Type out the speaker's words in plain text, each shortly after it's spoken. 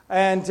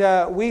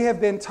And we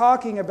have been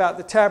talking about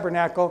the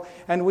tabernacle,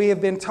 and we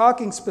have been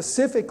talking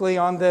specifically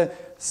on the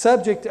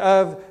subject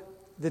of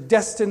the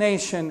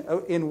destination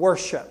in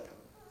worship.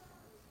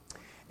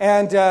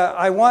 And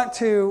I want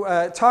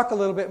to talk a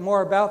little bit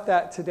more about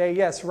that today.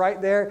 Yes,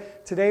 right there.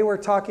 Today we're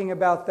talking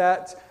about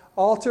that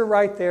altar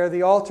right there,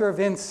 the altar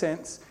of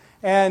incense.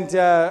 And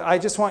I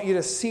just want you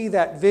to see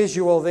that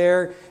visual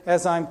there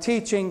as I'm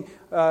teaching.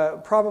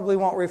 Probably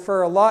won't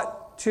refer a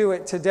lot to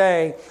it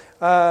today,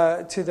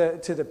 to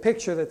the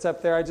picture that's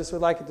up there. I just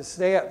would like it to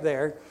stay up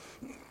there.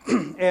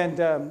 And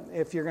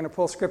if you're going to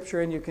pull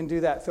scripture in, you can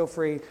do that. Feel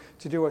free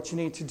to do what you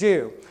need to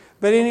do.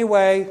 But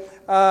anyway,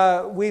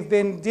 we've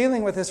been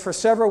dealing with this for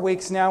several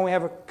weeks now. We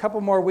have a couple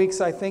more weeks,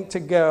 I think,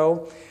 to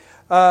go.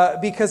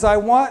 Because I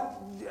want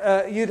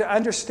you to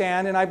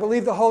understand, and I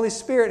believe the Holy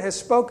Spirit has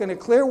spoken a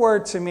clear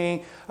word to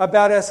me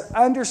about us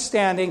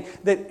understanding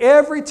that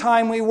every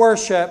time we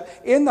worship,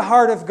 in the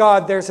heart of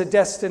God, there's a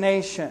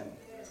destination.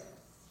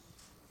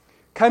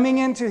 Coming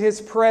into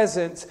His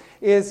presence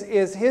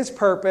is His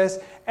purpose,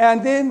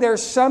 and then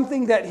there's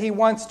something that He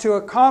wants to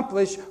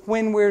accomplish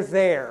when we're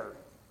there.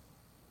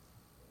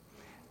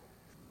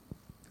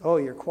 Oh,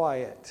 you're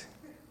quiet.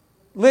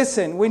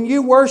 Listen, when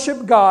you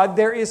worship God,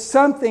 there is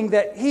something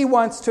that He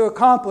wants to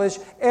accomplish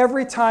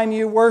every time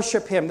you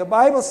worship Him. The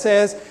Bible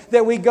says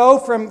that we go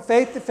from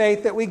faith to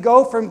faith, that we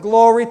go from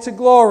glory to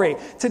glory.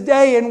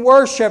 Today in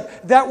worship,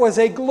 that was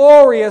a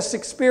glorious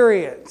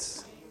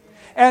experience.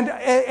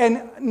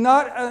 And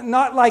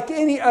not like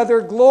any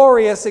other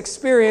glorious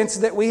experience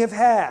that we have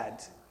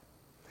had.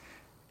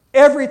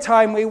 Every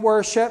time we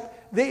worship,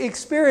 the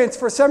experience,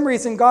 for some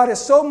reason, God is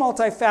so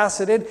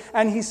multifaceted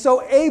and He's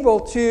so able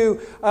to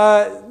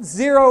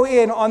zero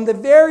in on the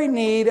very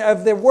need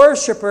of the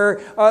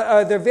worshiper,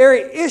 the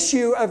very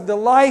issue of the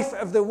life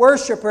of the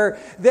worshiper,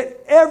 that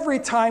every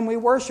time we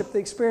worship, the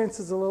experience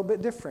is a little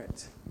bit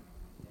different.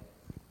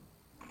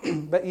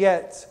 But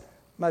yet,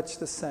 much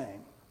the same.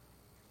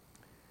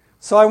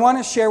 So I want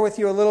to share with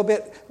you a little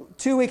bit.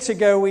 2 weeks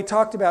ago we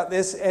talked about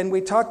this, and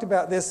we talked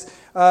about this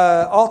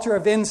altar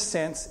of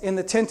incense in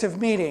the tent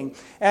of meeting.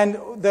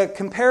 And the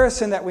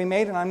comparison that we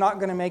made, and I'm not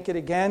going to make it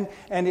again,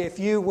 and if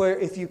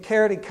you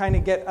care to kind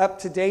of get up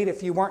to date,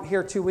 if you weren't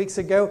here 2 weeks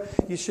ago,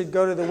 you should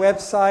go to the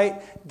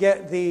website,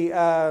 get the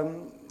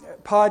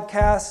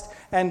podcast,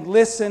 and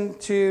listen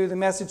to the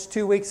message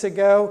 2 weeks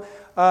ago.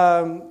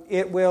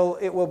 It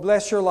will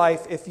bless your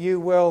life if you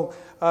will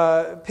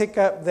pick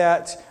up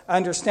that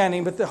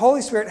understanding. But the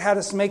Holy Spirit had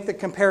us make the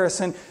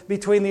comparison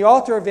between the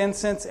altar of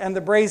incense and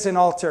the brazen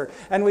altar.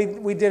 And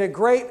we did a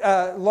great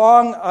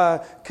long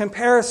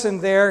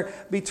comparison there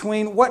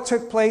between what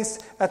took place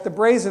at the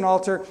brazen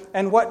altar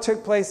and what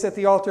took place at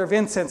the altar of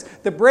incense.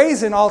 The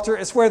brazen altar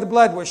is where the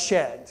blood was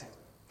shed.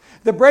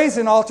 The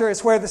brazen altar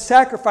is where the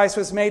sacrifice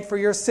was made for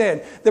your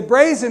sin. The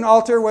brazen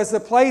altar was the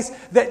place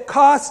that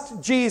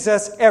cost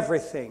Jesus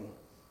everything.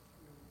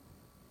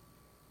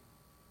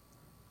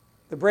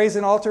 The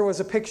brazen altar was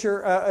a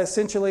picture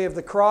essentially of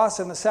the cross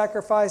and the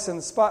sacrifice and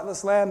the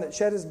spotless lamb that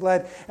shed His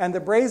blood. And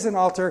the brazen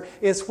altar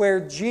is where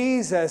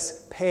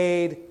Jesus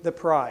paid the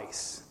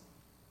price.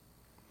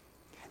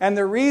 And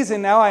the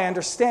reason now I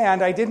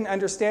understand, I didn't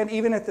understand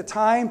even at the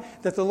time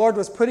that the Lord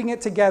was putting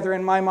it together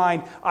in my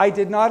mind. I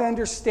did not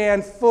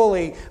understand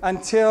fully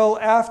until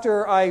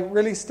after I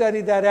really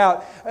studied that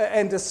out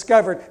and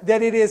discovered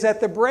that it is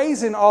at the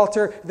brazen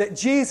altar that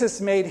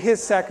Jesus made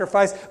His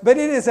sacrifice, but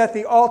it is at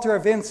the altar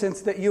of incense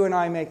that you and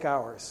I make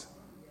ours.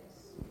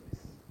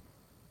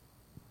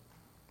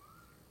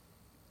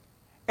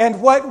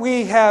 And what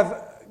we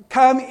have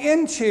come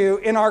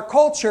into in our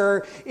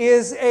culture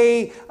is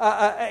a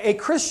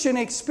Christian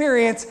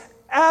experience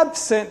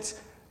absent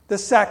the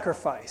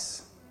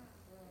sacrifice.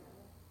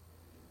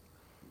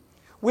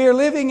 We are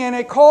living in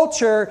a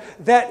culture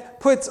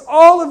that puts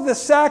all of the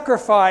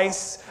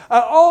sacrifice,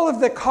 all of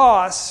the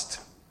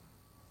cost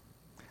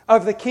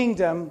of the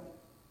kingdom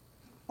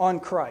on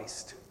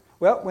Christ.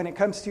 Well, when it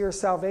comes to your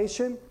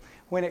salvation,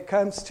 when it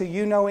comes to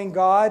you knowing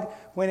God,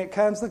 when it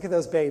comes, look at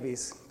those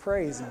babies.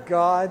 Praise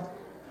God.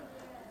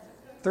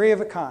 3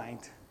 of a kind.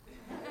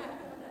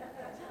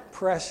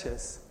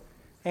 Precious.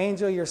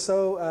 Angel, you're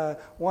so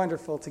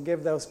wonderful to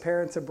give those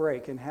parents a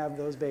break and have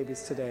those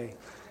babies today.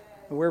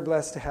 And we're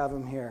blessed to have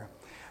them here.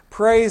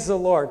 Praise the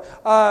Lord.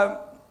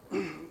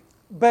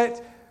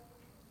 But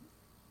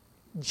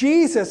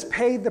Jesus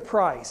paid the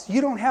price.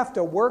 You don't have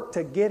to work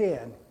to get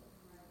in.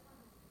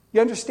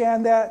 You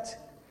understand that?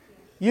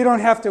 You don't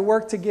have to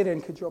work to get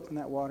in. Could you open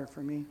that water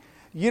for me?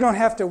 You don't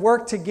have to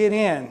work to get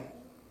in.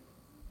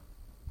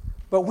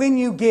 But when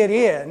you get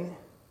in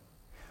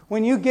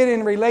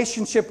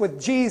relationship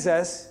with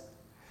Jesus,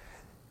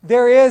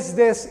 there is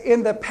this,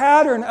 in the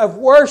pattern of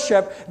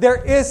worship,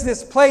 there is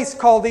this place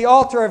called the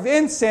altar of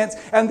incense,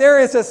 and there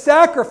is a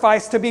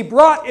sacrifice to be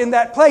brought in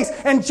that place.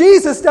 And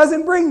Jesus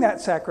doesn't bring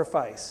that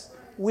sacrifice.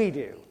 We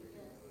do.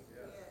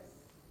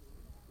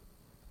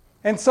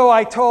 And so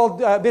I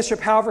told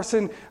Bishop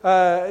Halverson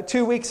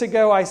 2 weeks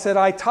ago, I said,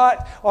 I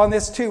taught on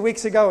this 2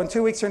 weeks ago, and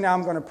 2 weeks from now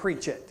I'm going to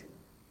preach it.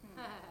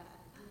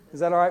 Is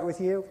that all right with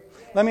you?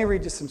 Let me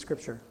read you some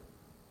scripture.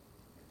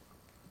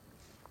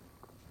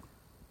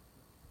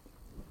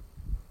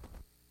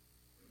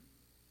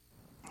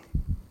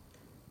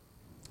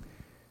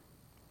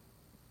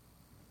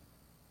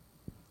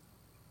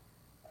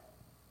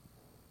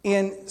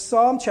 In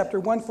Psalm chapter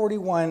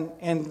 141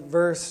 and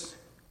verse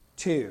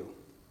 2,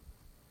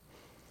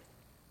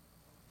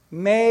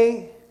 I'm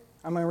going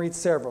to read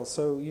several,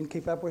 so you can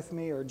keep up with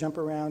me or jump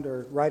around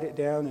or write it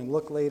down and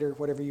look later,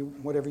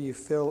 whatever you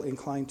feel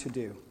inclined to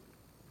do.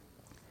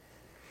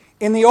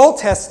 In the Old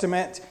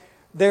Testament,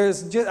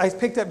 I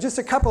picked up just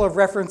a couple of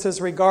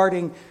references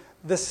regarding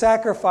the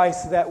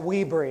sacrifice that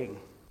we bring.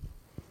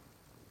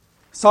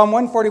 Psalm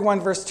 141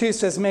 verse 2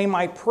 says, "May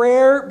my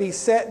prayer be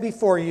set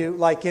before you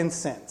like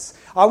incense."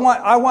 I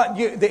want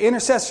you, the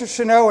intercessors,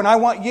 to know, and I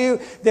want you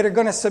that are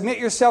going to submit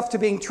yourself to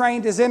being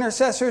trained as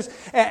intercessors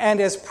and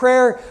as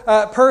prayer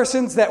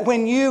persons, that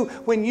when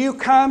you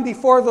come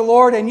before the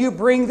Lord and you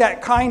bring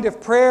that kind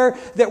of prayer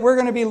that we're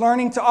going to be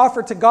learning to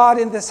offer to God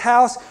in this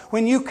house,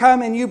 when you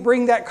come and you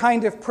bring that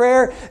kind of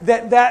prayer,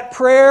 that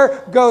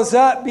prayer goes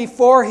up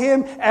before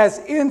Him as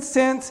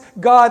incense.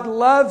 God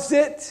loves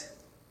it.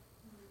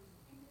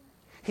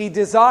 He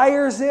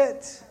desires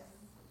it.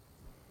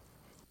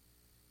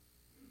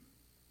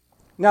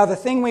 Now, the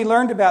thing we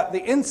learned about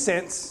the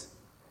incense,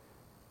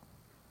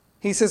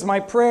 he says,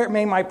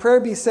 may my prayer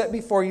be set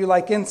before you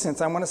like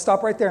incense. I want to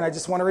stop right there, and I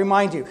just want to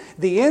remind you.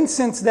 The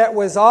incense that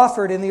was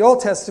offered in the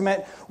Old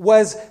Testament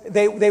was,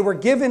 they were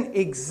given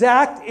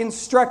exact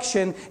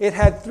instruction. It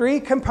had 3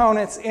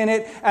 components in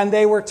it, and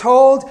they were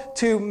told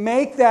to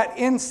make that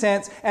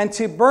incense and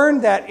to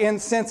burn that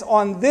incense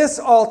on this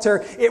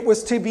altar. It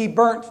was to be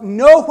burnt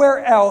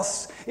nowhere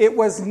else. It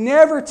was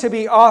never to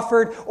be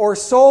offered or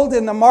sold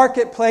in the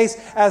marketplace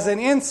as an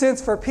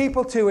incense for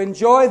people to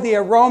enjoy the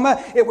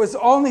aroma. It was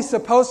only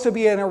supposed to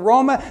be an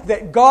aroma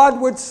that God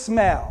would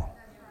smell.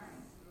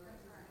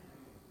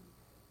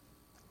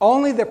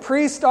 Only the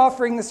priest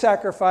offering the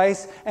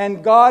sacrifice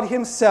and God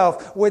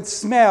Himself would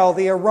smell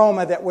the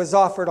aroma that was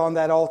offered on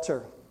that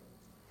altar.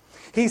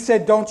 He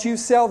said, don't you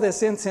sell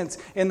this incense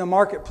in the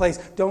marketplace.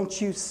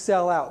 Don't you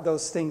sell out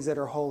those things that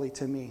are holy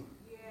to me.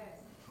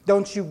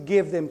 Don't you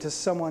give them to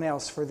someone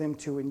else for them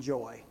to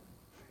enjoy.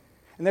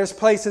 And there's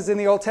places in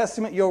the Old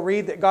Testament you'll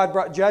read that God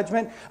brought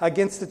judgment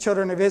against the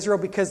children of Israel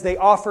because they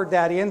offered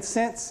that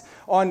incense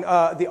on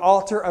the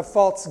altar of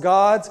false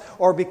gods,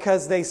 or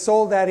because they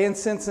sold that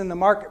incense in the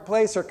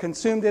marketplace or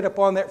consumed it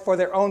for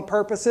their own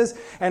purposes.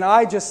 And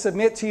I just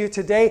submit to you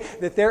today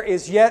that there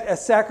is yet a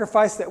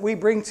sacrifice that we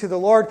bring to the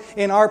Lord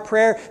in our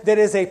prayer that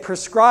is a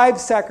prescribed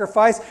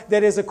sacrifice,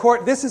 that is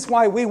this is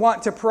why we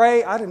want to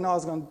pray. I didn't know I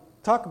was going to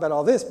talk about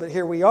all this, but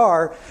here we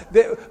are.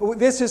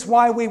 This is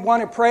why we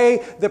want to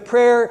pray the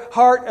prayer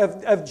heart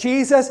of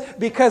Jesus,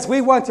 because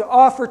we want to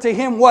offer to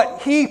Him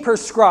what He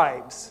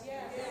prescribes.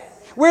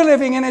 We're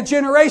living in a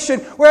generation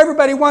where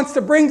everybody wants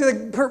to bring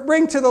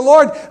to the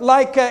Lord,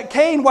 like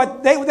Cain,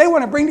 what they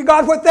want to bring to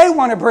God, what they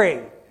want to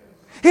bring.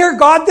 Here,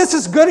 God, this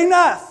is good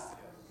enough.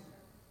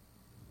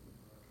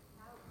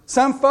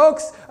 Some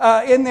folks,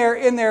 in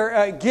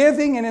their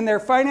giving and in their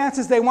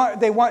finances, they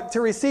want to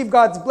receive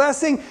God's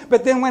blessing.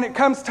 But then when it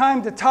comes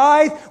time to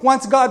tithe,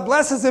 once God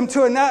blesses them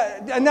to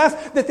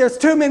enough that there's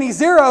too many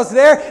zeros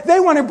there, they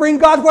want to bring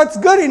God what's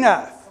good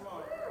enough.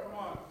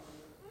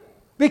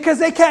 Because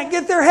they can't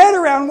get their head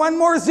around one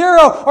more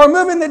zero or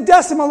moving the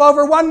decimal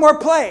over one more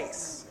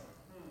place.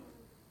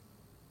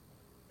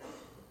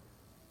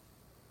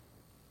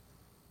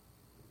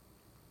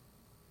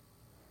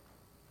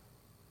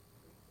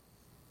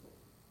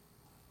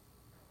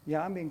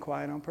 Yeah, I'm being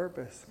quiet on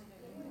purpose.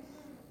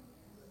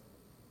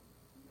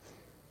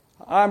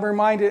 I'm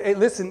reminded, hey,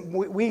 listen,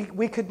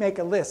 we could make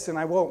a list, and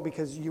I won't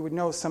because you would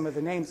know some of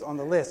the names on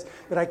the list,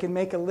 but I can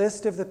make a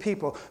list of the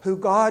people who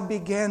God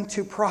began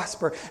to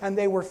prosper, and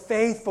they were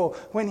faithful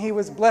when He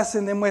was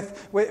blessing them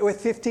with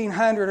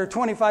 $1,500 or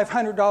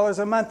 $2,500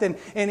 a month in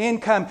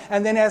income,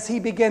 and then as He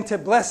began to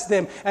bless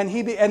them, and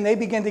they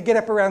began to get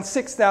up around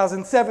 $6,000,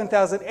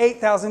 $7,000,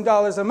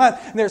 $8,000 a month,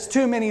 and there's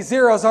too many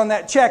zeros on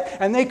that check,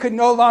 and they could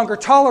no longer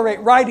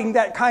tolerate writing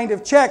that kind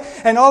of check,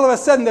 and all of a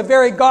sudden the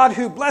very God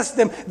who blessed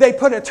them, they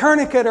put a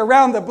tourniquet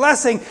around the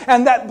blessing,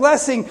 and that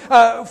blessing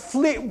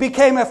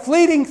became a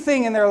fleeting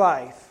thing in their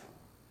life.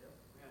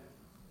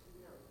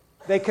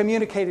 They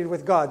communicated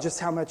with God just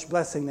how much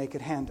blessing they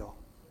could handle.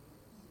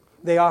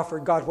 They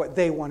offered God what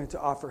they wanted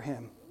to offer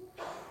Him,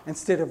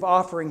 instead of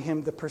offering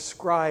Him the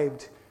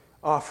prescribed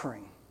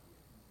offering.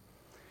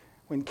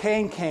 When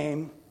Cain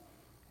came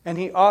and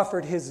he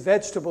offered his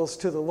vegetables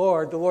to the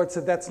Lord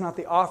said, "That's not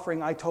the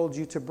offering I told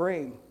you to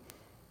bring.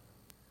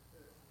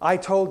 I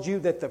told you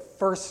that the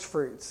first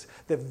fruits,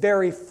 the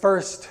very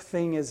first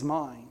thing is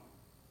mine."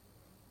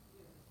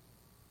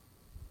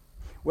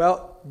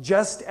 Well,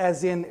 just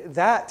as in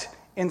that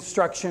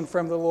instruction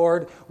from the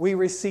Lord, we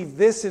receive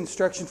this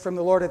instruction from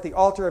the Lord at the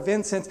altar of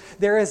incense.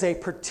 There is a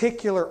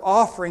particular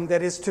offering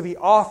that is to be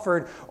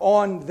offered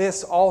on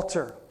this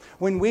altar.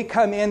 When we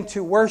come in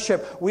to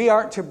worship, we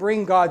aren't to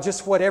bring God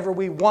just whatever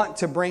we want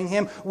to bring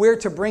Him. We're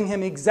to bring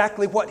Him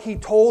exactly what He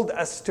told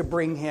us to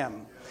bring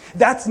Him.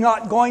 That's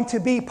not going to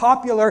be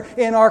popular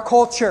in our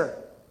culture.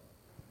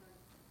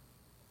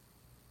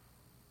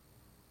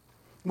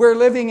 We're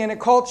living in a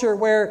culture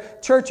where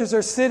churches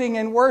are sitting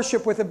in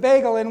worship with a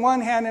bagel in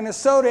one hand and a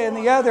soda in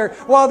the other,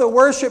 while the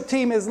worship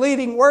team is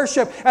leading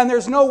worship, and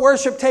there's no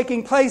worship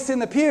taking place in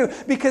the pew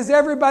because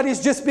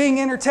everybody's just being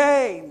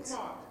entertained.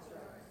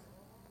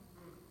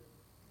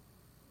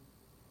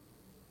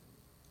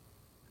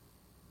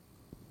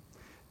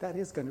 That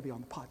is going to be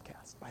on the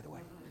podcast, by the way.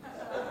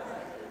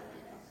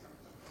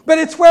 But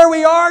it's where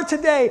we are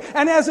today.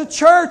 And as a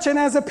church and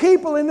as a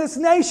people in this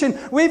nation,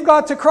 we've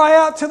got to cry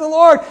out to the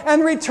Lord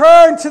and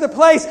return to the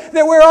place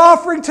that we're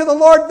offering to the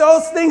Lord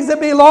those things that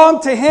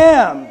belong to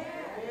Him.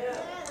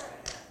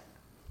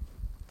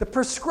 The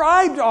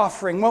prescribed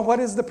offering. Well, what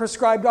is the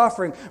prescribed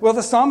offering? Well,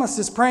 the psalmist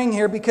is praying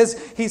here because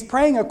he's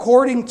praying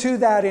according to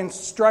that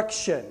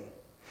instruction.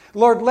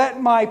 Lord, let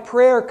my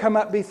prayer come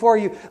up before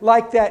you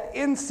like that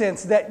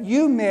incense that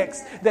you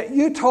mixed, that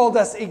you told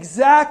us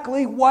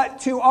exactly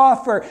what to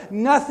offer,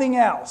 nothing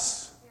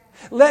else.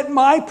 Let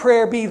my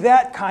prayer be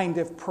that kind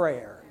of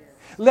prayer.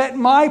 Let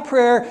my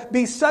prayer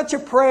be such a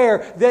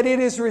prayer that it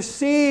is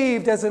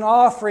received as an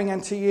offering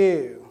unto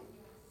you.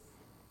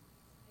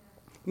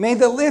 May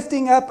the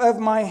lifting up of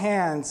my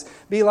hands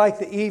be like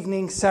the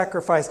evening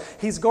sacrifice.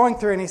 He's going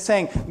through and he's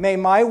saying, may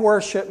my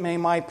worship, may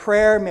my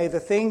prayer, may the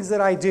things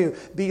that I do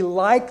be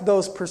like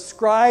those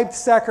prescribed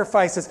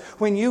sacrifices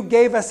when you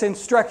gave us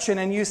instruction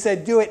and you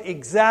said, do it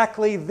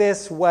exactly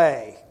this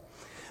way.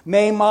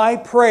 May my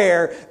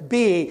prayer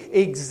be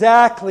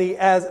exactly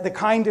as the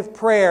kind of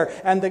prayer,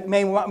 and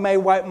may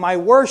my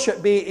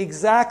worship be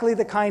exactly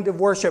the kind of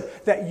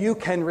worship that you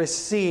can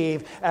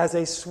receive as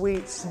a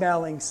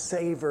sweet-smelling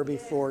savor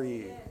before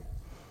you.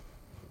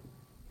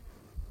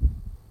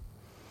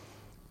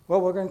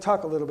 Well, we're going to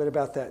talk a little bit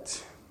about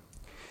that.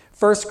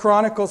 1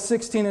 Chronicles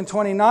 16 and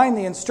 29,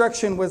 the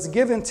instruction was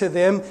given to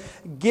them,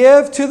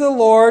 give to the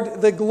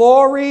Lord the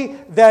glory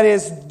that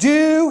is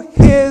due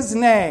His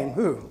name.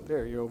 Ooh,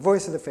 there you go,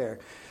 voice of the fair.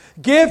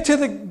 Give to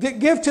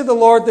the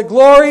Lord the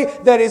glory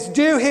that is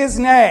due His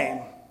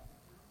name.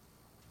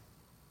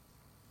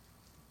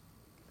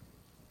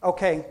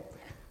 Okay,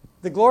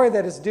 the glory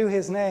that is due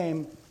His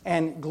name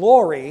and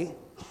glory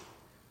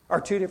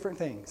are two different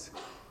things.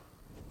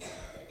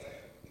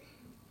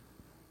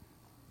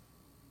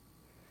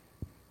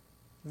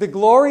 The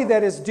glory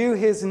that is due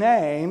His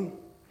name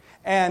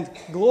and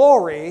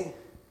glory,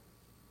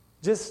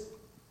 just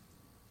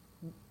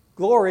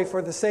glory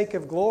for the sake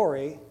of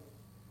glory,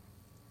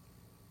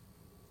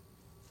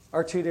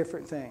 are two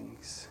different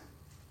things.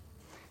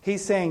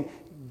 He's saying,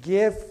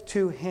 give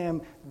to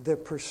Him the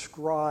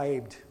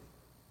prescribed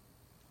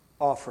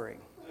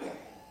offering.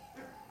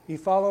 You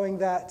following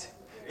that?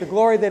 The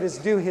glory that is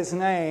due His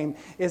name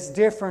is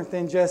different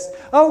than just,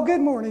 oh, good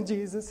morning,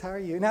 Jesus, how are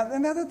you? Now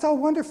that's all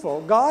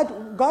wonderful. God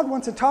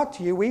wants to talk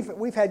to you.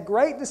 We've had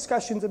great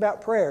discussions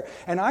about prayer,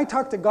 and I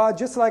talk to God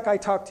just like I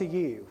talk to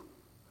you.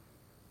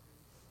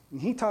 And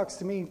He talks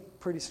to me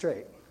pretty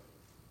straight.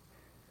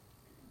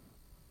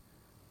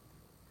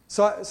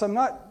 So I'm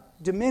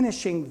not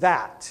diminishing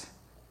that.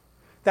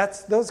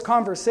 That's those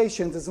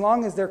conversations, as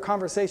long as they're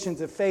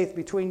conversations of faith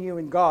between you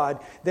and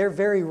God, they're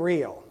very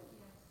real.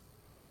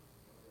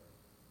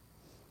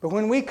 But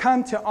when we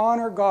come to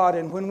honor God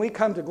and when we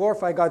come to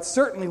glorify God,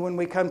 certainly when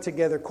we come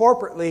together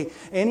corporately,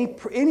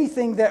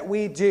 anything that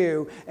we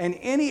do and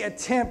any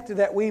attempt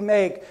that we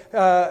make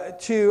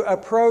to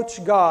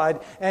approach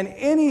God and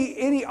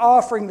any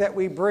offering that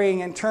we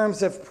bring in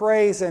terms of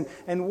praise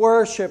and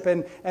worship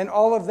and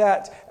all of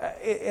that,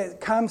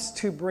 it comes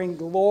to bring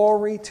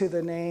glory to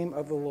the name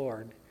of the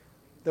Lord.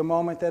 The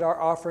moment that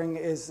our offering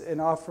is an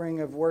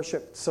offering of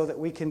worship so that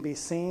we can be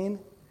seen.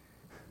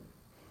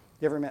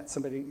 You ever met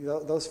somebody,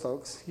 those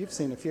folks? You've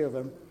seen a few of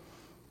them.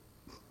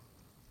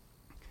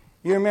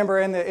 You remember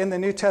in the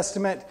New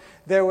Testament,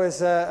 there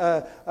was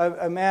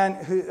a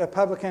man, a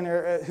publican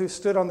who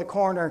stood on the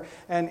corner,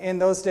 and in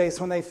those days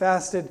when they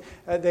fasted,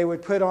 they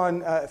would put on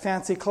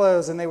fancy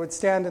clothes, and they would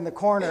stand in the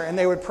corner, and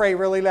they would pray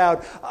really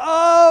loud,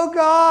 oh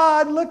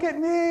God, look at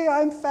me,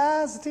 I'm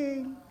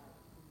fasting.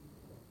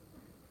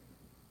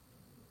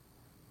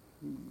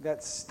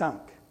 That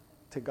stunk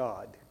to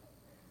God.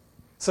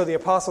 So the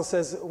apostle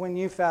says, when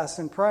you fast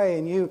and pray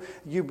and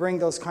you bring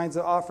those kinds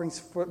of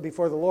offerings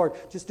before the Lord,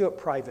 just do it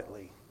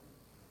privately.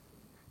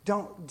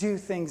 Don't do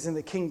things in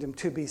the kingdom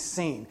to be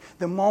seen.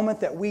 The moment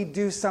that we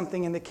do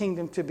something in the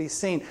kingdom to be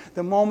seen,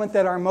 the moment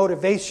that our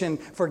motivation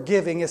for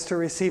giving is to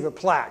receive a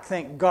plaque,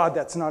 thank God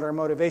that's not our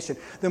motivation.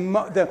 The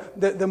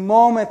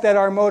moment that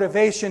our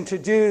motivation to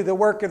do the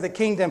work of the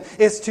kingdom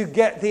is to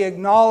get the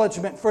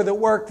acknowledgement for the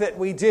work that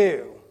we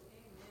do.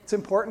 It's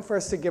important for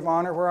us to give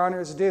honor where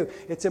honor is due.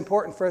 It's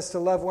important for us to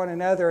love one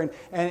another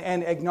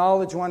and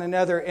acknowledge one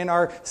another in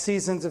our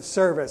seasons of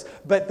service.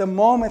 But the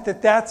moment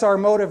that that's our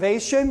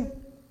motivation,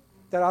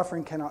 that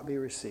offering cannot be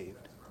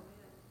received.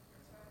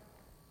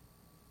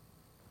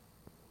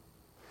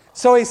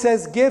 So he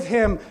says, give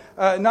him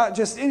not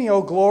just any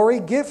old glory,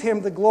 give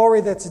him the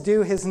glory that's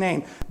due his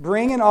name.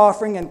 Bring an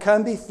offering and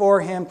come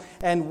before him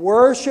and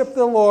worship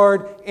the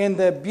Lord in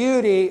the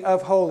beauty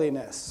of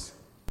holiness.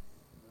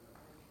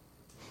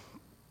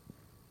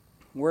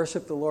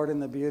 Worship the Lord in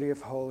the beauty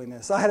of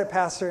holiness. I had a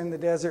pastor in the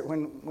desert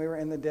when we were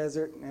in the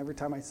desert, and every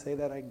time I say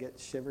that, I get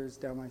shivers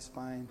down my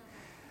spine.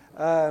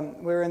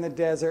 We were in the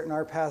desert, and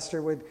our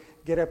pastor would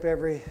get up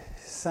every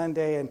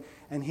Sunday,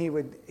 and he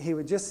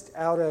would just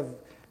out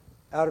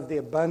of the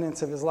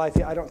abundance of his life,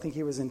 I don't think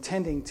he was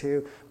intending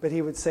to, but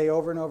he would say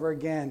over and over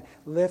again,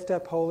 lift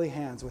up holy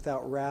hands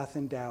without wrath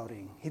and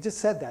doubting. He just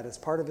said that as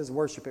part of his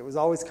worship. It was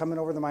always coming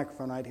over the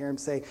microphone. I'd hear him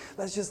say,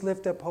 let's just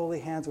lift up holy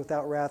hands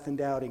without wrath and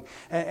doubting.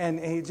 And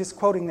he just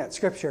quoting that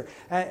scripture.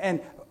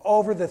 And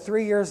over the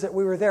 3 years that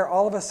we were there,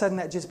 all of a sudden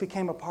that just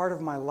became a part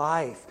of my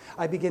life.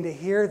 I began to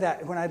hear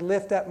that. When I'd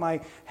lift up my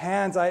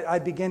hands,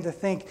 I'd begin to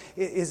think,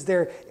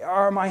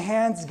 are my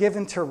hands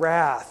given to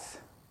wrath?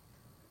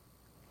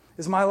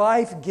 Is my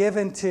life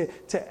given to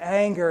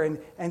anger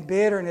and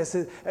bitterness?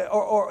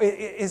 Or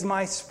is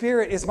my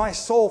spirit, is my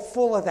soul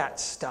full of that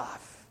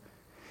stuff?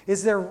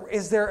 Is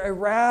there a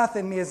wrath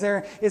in me? Is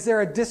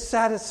there a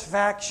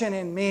dissatisfaction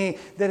in me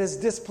that is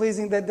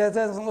displeasing, that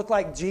doesn't look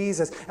like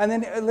Jesus? And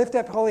then lift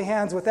up holy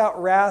hands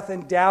without wrath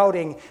and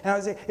doubting. And I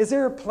would say, is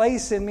there a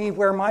place in me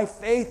where my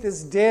faith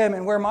is dim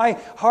and where my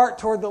heart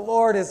toward the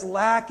Lord is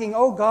lacking?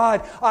 Oh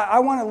God, I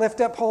want to lift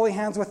up holy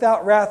hands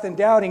without wrath and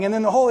doubting. And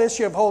then the whole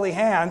issue of holy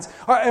hands,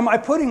 am I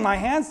putting my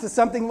hands to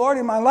something, Lord,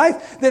 in my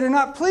life that are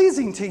not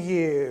pleasing to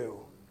you?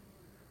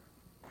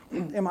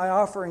 Am I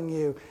offering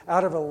you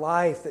out of a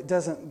life that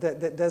doesn't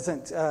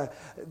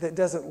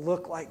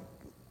look like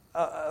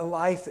a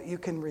life that you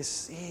can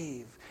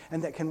receive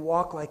and that can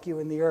walk like you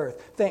in the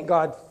earth? Thank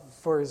God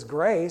for His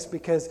grace,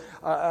 because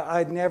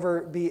I'd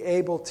never be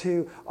able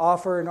to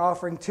offer an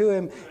offering to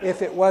Him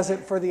if it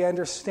wasn't for the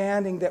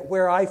understanding that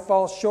where I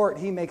fall short,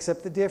 He makes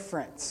up the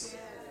difference.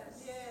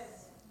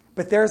 Yes.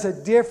 But there's a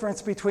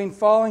difference between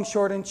falling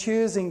short and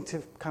choosing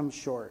to come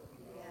short.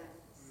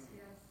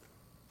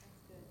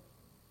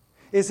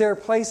 Is there a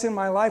place in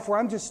my life where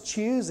I'm just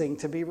choosing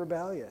to be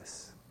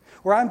rebellious?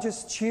 Where I'm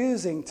just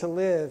choosing to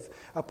live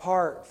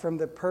apart from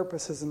the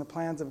purposes and the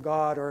plans of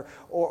God,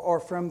 or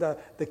from the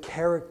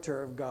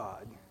character of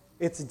God?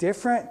 It's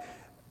different.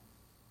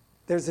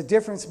 There's a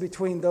difference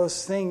between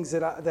those things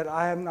that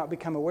I have not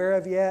become aware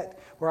of yet,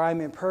 where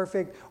I'm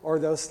imperfect, or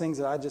those things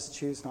that I just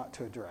choose not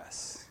to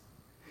address.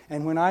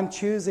 And when I'm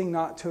choosing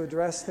not to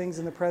address things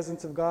in the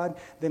presence of God,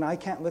 then I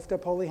can't lift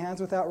up holy hands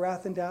without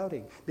wrath and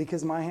doubting,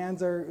 because my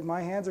hands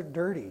are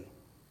dirty.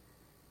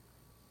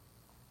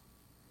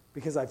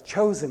 Because I've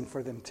chosen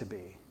for them to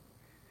be.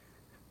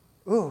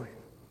 Ooh,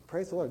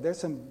 praise the Lord. There's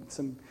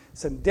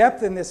some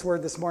depth in this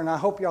word this morning. I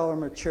hope y'all are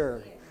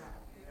mature.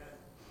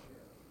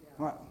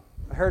 Well,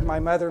 I heard my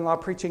mother-in-law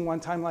preaching one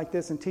time like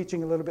this and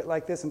teaching a little bit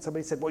like this, and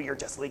somebody said, well, you're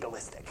just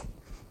legalistic.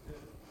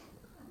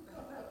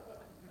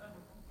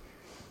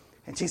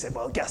 And she said,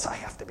 well, guess I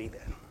have to be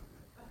then.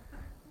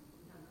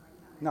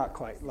 Not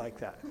quite like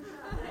that.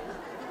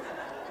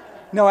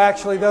 No,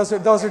 actually, those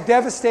are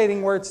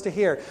devastating words to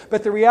hear.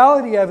 But the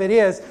reality of it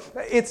is,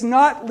 it's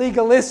not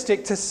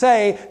legalistic to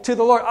say to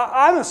the Lord,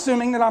 I'm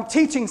assuming that I'm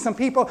teaching some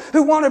people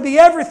who want to be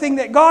everything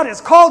that God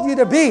has called you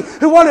to be,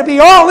 who want to be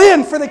all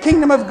in for the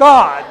kingdom of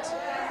God.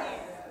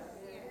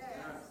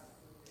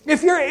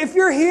 If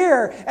you're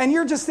here and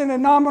you're just in a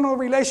nominal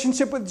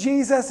relationship with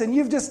Jesus and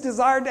you've just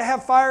desired to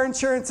have fire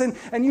insurance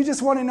and you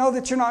just want to know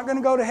that you're not going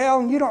to go to hell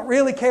and you don't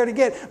really care to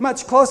get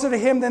much closer to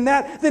Him than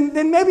that,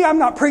 then maybe I'm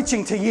not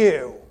preaching to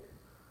you.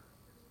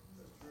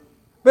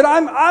 But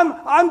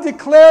I'm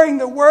declaring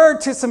the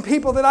word to some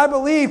people that I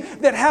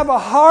believe that have a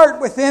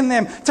heart within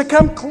them to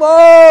come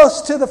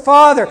close to the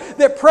Father,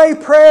 that pray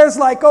prayers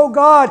like, oh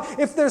God,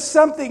 if there's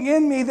something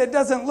in me that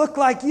doesn't look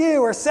like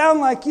you or sound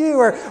like you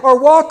or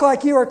walk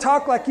like you or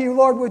talk like you,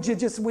 Lord, would you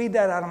just weed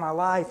that out of my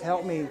life?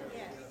 Help me.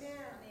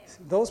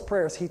 Those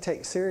prayers He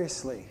takes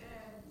seriously.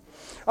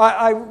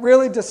 I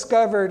really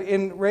discovered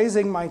in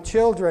raising my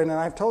children, and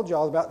I've told you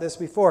all about this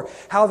before,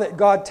 how that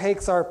God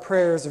takes our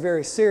prayers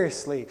very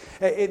seriously.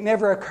 It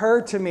never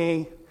occurred to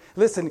me,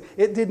 listen,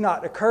 it did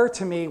not occur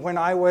to me when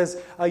I was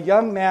a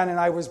young man and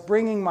I was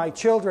bringing my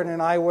children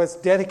and I was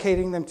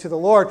dedicating them to the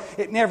Lord,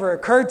 it never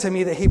occurred to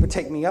me that He would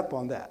take me up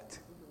on that.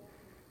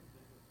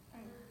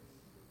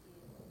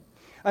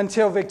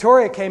 Until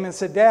Victoria came and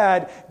said,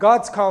 Dad,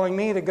 God's calling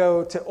me to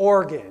go to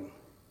Oregon.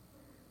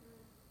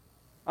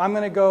 I'm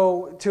going to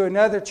go to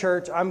another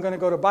church. I'm going to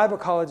go to Bible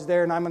college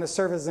there, and I'm going to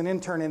serve as an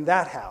intern in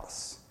that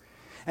house.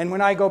 And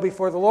when I go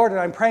before the Lord and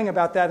I'm praying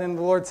about that, and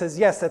the Lord says,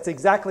 yes, that's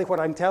exactly what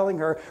I'm telling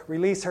her,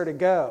 release her to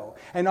go.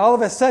 And all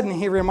of a sudden,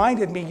 He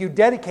reminded me, you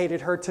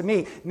dedicated her to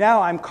me.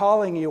 Now I'm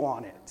calling you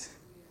on it.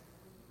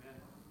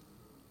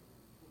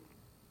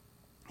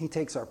 He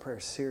takes our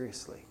prayers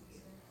seriously.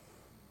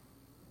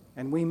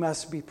 And we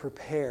must be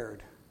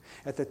prepared.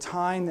 At the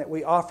time that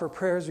we offer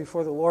prayers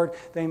before the Lord,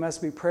 they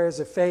must be prayers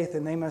of faith,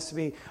 and they must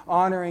be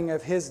honoring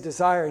of His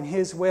desire and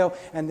His will.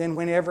 And then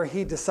whenever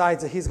He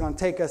decides that He's going to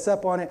take us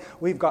up on it,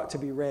 we've got to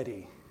be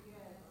ready.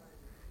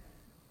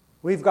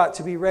 We've got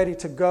to be ready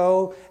to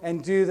go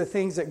and do the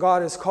things that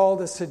God has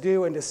called us to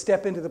do and to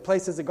step into the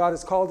places that God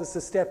has called us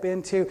to step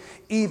into,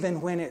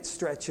 even when it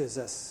stretches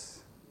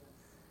us.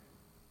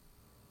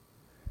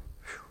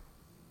 Whew.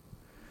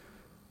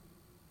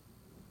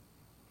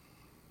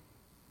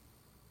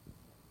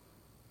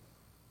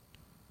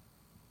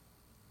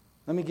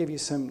 Let me give you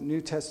some New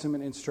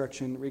Testament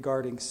instruction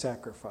regarding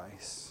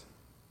sacrifice.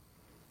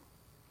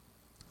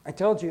 I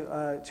told you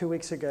 2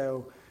 weeks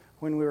ago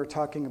when we were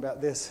talking about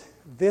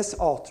this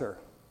altar.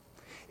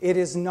 It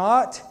is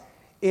not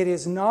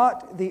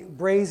the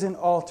brazen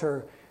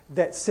altar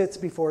that sits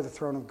before the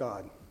throne of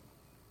God.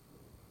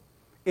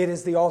 It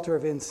is the altar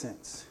of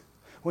incense.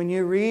 When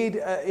you read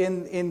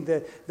in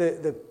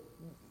the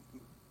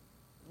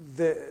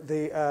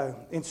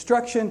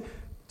instruction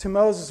to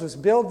Moses was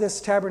build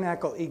this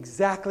tabernacle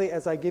exactly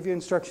as I give you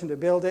instruction to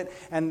build it.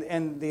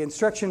 And the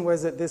instruction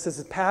was that this is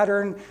a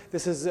pattern.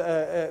 This is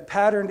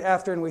patterned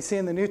after, and we see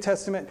in the New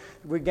Testament,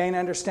 we gain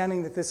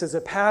understanding that this is a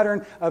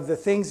pattern of the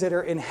things that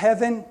are in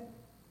heaven.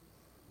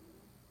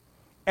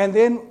 And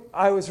then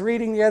I was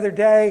reading the other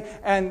day,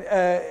 and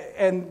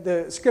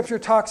the Scripture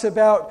talks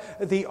about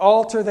the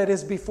altar that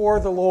is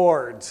before the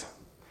Lord.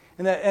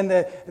 And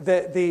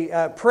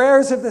the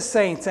prayers of the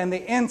saints and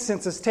the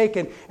incense is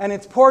taken and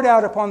it's poured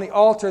out upon the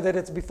altar that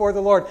it's before the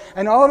Lord.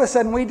 And all of a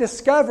sudden we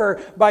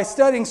discover by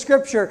studying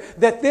Scripture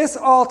that this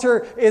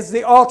altar is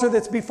the altar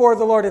that's before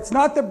the Lord. It's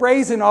not the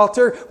brazen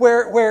altar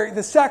where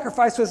the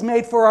sacrifice was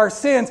made for our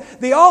sins.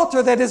 The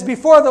altar that is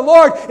before the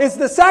Lord is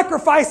the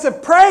sacrifice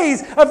of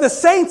praise of the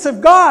saints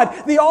of God.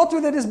 The altar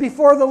that is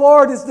before the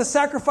Lord is the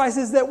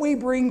sacrifices that we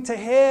bring to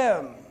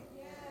Him.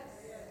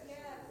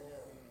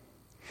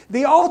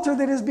 The altar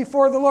that is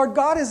before the Lord,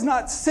 God is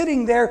not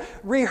sitting there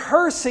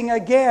rehearsing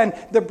again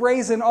the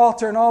brazen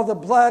altar and all the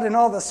blood and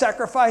all the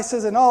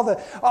sacrifices and all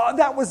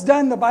that was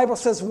done, the Bible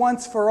says,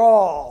 once for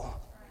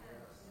all.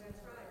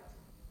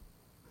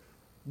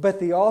 But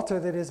the altar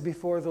that is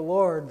before the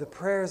Lord, the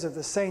prayers of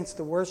the saints,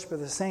 the worship of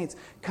the saints,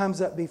 comes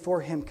up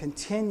before Him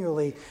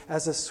continually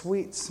as a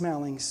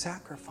sweet-smelling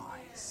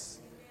sacrifice.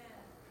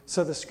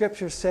 So the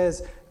Scripture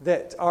says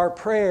that our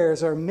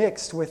prayers are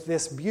mixed with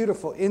this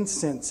beautiful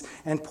incense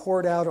and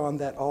poured out on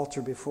that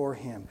altar before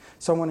Him.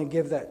 So I want to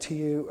give that to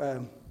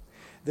you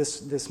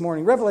this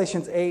morning.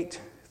 Revelations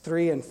 8,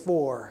 3 and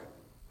 4.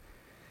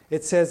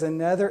 It says,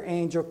 another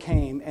angel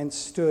came and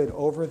stood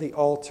over the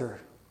altar.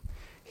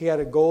 He had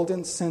a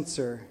golden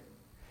censer,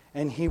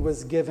 and he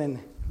was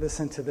given,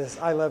 listen to this,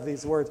 I love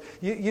these words.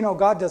 You know,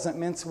 God doesn't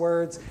mince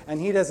words,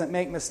 and He doesn't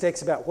make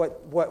mistakes about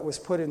what was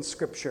put in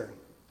Scripture.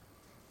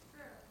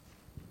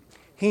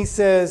 He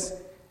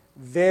says,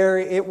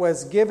 it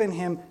was given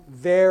him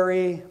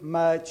very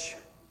much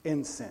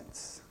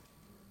incense,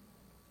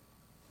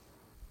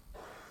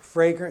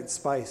 fragrant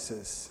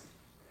spices,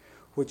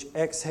 which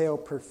exhale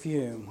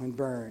perfume when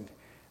burned,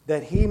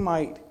 that he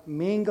might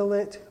mingle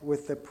it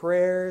with the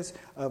prayers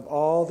of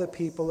all the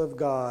people of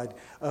God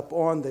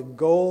upon the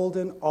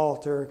golden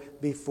altar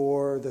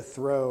before the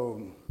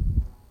throne.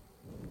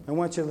 I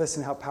want you to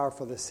listen to how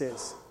powerful this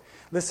is.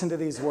 Listen to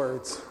these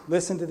words.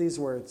 Listen to these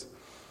words.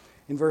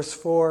 In verse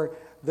 4,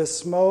 the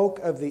smoke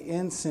of the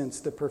incense,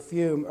 the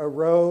perfume,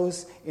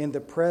 arose in the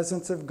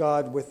presence of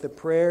God with the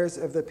prayers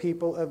of the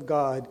people of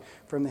God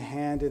from the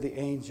hand of the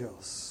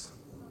angels.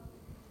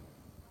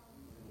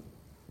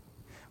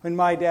 When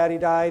my daddy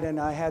died, and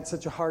I had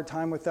such a hard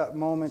time with that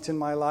moment in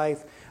my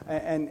life,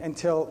 and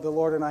until the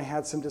Lord and I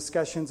had some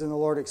discussions, and the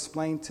Lord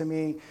explained to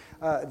me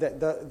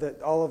that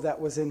all of that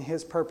was in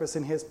His purpose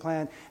and His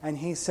plan, and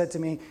He said to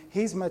me,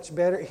 He's much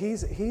better.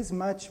 He's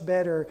much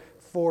better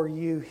for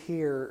you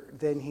here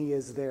than He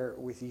is there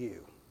with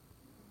you.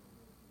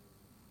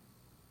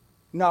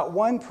 Not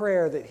one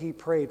prayer that He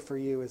prayed for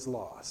you is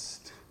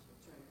lost.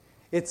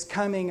 It's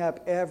coming up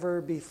ever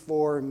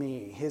before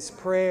me. His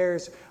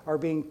prayers are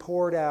being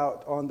poured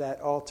out on that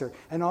altar.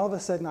 And all of a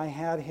sudden I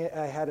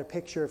had a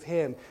picture of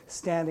Him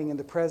standing in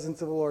the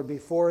presence of the Lord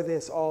before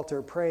this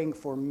altar praying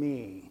for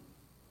me.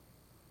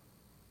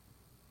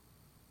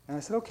 And I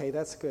said, okay,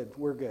 that's good.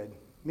 We're good.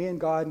 Me and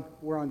God,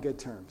 we're on good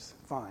terms.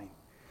 Fine.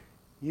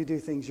 You do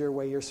things your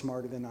way, you're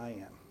smarter than I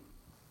am.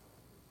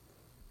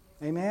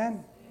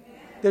 Amen?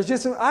 There's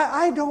just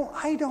I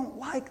don't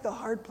like the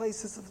hard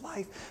places of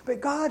life,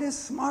 but God is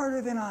smarter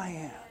than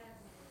I am.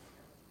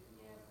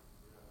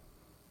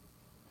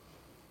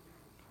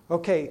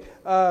 Okay,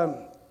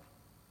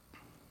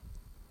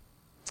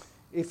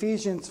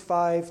 Ephesians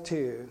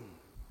 5:2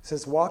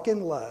 says, walk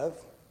in love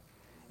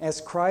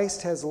as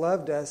Christ has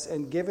loved us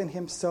and given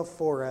Himself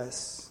for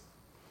us,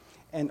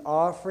 an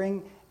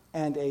offering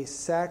and a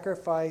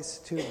sacrifice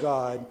to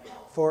God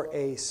for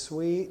a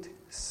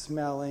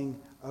sweet-smelling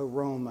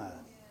aroma.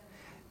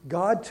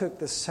 God took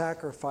the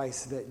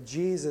sacrifice that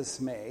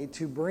Jesus made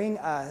to bring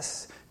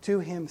us to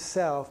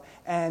Himself,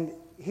 and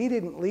He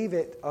didn't leave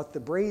it at the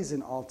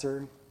brazen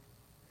altar.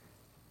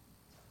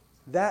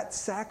 that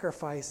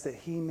sacrifice that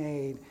he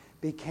made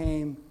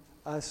became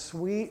a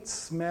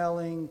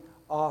sweet-smelling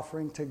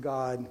offering to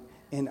God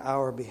in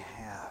our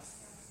behalf.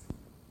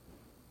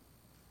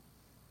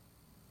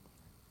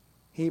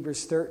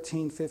 Hebrews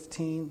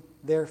 13:15,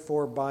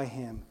 therefore by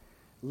him,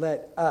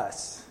 let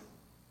us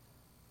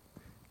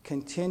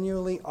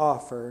continually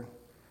offer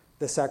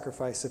the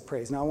sacrifice of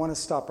praise. Now I want to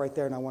stop right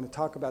there and I want to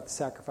talk about the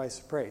sacrifice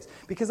of praise.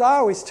 Because I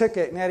always took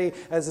it, Nettie,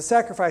 as the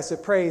sacrifice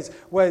of praise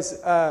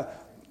was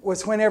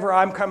whenever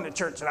I'm coming to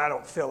church and I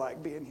don't feel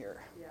like being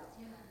here.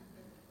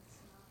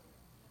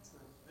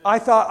 I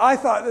thought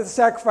that the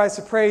sacrifice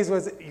of praise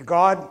was,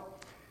 God,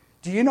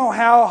 do you know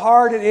how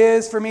hard it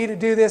is for me to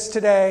do this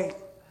today?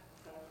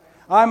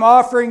 I'm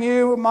offering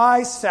you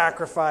my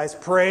sacrifice.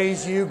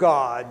 Praise you,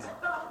 God.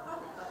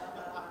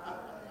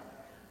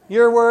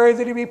 You're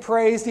worthy to be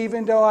praised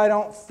even though I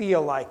don't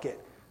feel like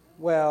it.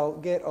 Well,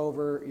 get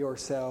over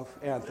yourself,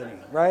 Anthony,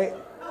 right?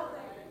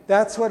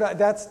 That's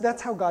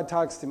how God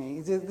talks to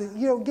me.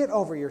 Get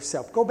over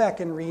yourself. Go back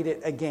and read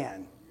it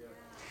again.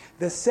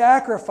 The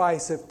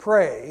sacrifice of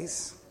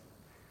praise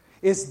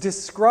is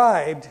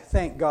described,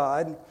 thank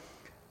God,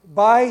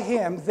 by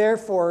him.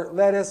 Therefore,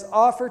 let us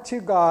offer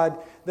to God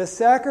the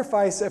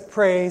sacrifice of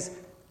praise,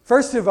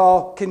 first of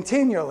all,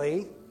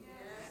 continually.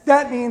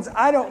 That means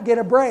I don't get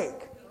a break.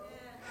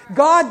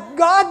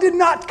 God did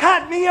not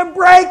cut me a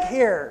break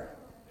here.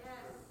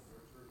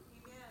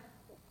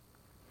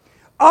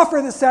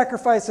 Offer the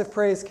sacrifice of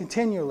praise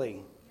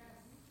continually.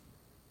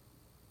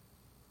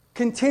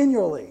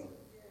 Continually.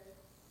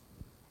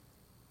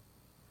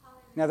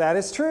 Now that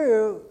is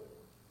true.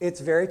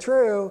 It's very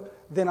true.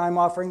 Then I'm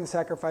offering the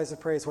sacrifice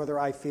of praise whether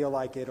I feel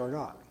like it or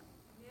not.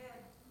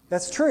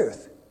 That's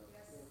truth.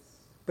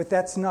 But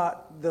that's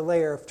not the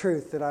layer of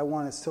truth that I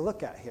want us to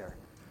look at here.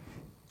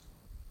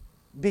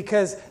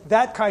 Because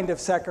that kind of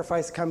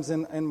sacrifice comes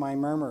in my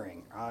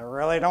murmuring. I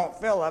really don't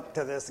feel up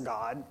to this,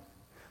 God.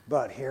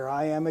 But here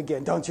I am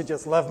again. Don't you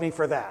just love me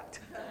for that?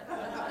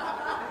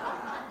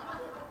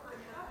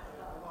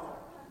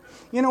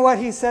 You know what?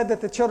 He said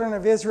that the children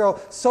of Israel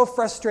so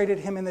frustrated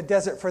him in the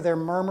desert for their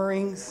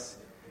murmurings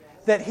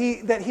that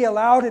he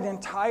allowed an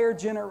entire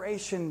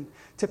generation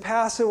to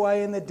pass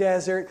away in the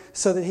desert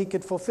so that he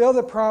could fulfill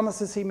the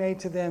promises he made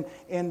to them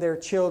in their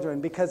children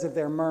because of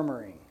their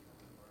murmuring.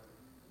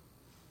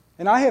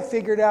 And I have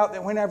figured out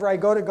that whenever I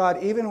go to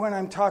God, even when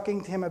I'm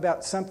talking to him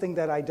about something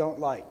that I don't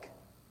like,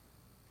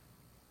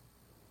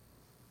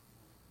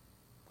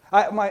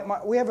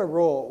 we have a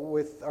rule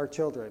with our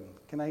children.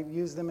 Can I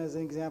use them as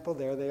an example?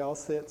 There they all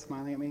sit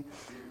smiling at me.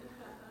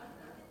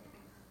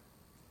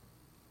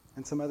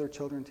 And some other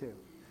children too.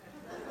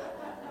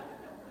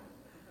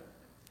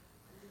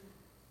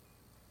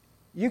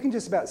 You can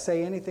just about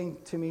say anything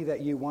to me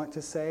that you want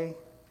to say,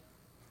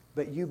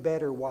 but you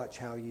better watch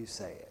how you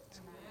say it.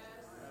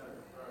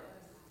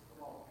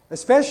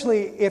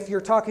 Especially if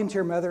you're talking to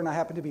your mother and I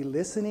happen to be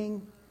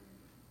listening.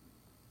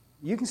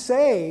 You can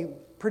say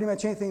pretty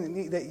much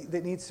anything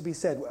that needs to be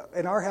said.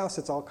 In our house,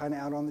 it's all kind of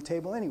out on the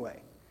table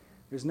anyway.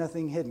 There's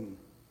nothing hidden.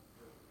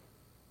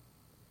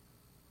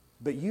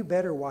 But you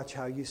better watch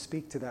how you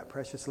speak to that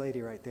precious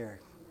lady right there.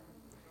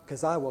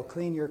 Because I will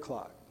clean your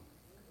clock.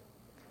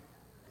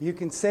 You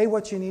can say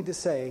what you need to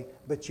say,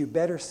 but you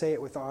better say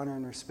it with honor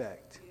and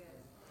respect.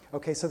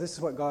 Okay, so this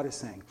is what God is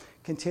saying.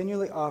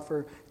 Continually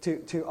offer,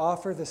 to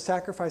offer the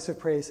sacrifice of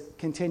praise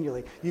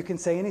continually. You can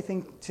say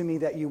anything to me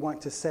that you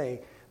want to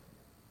say,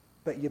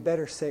 but you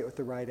better say it with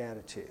the right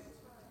attitude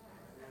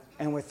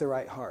and with the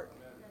right heart.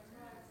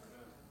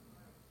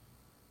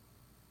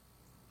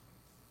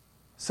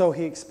 So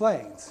he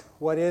explains,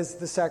 what is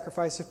the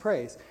sacrifice of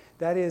praise?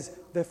 That is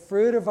the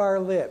fruit of our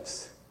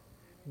lips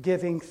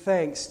giving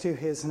thanks to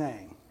his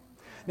name.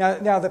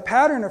 Now, the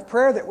pattern of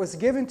prayer that was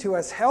given to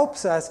us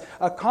helps us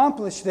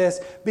accomplish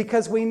this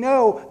because we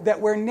know that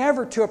we're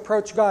never to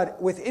approach God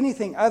with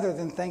anything other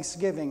than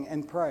thanksgiving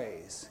and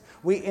praise.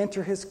 We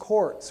enter his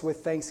courts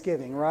with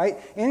thanksgiving, right?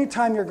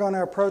 Anytime you're going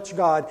to approach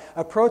God,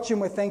 approach him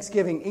with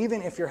thanksgiving,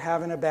 even if you're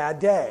having a bad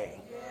day.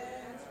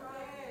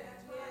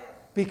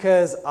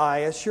 Because I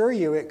assure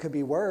you, it could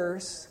be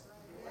worse.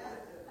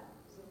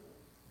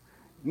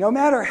 No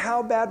matter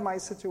how bad my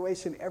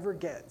situation ever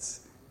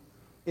gets,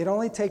 it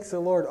only takes the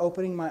Lord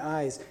opening my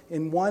eyes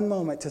in one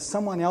moment to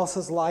someone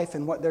else's life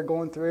and what they're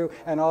going through,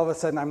 and all of a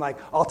sudden I'm like,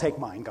 I'll take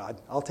mine, God.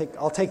 I'll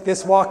take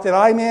this walk that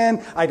I'm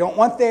in. I don't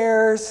want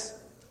theirs.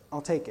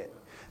 I'll take it.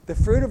 The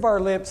fruit of our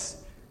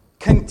lips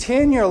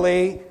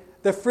continually,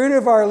 the fruit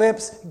of our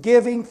lips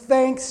giving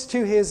thanks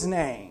to his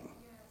name.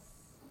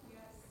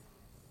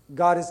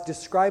 God is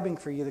describing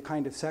for you the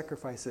kind of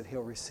sacrifice that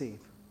he'll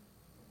receive.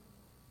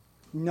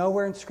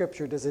 Nowhere in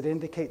Scripture does it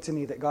indicate to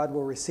me that God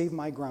will receive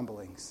my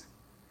grumblings.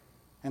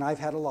 And I've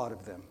had a lot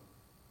of them.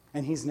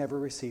 And he's never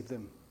received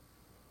them.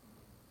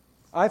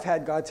 I've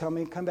had God tell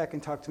me, come back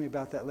and talk to me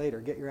about that later.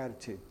 Get your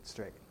attitude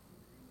straight.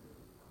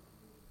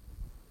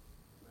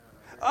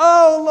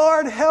 Oh,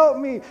 Lord, help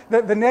me.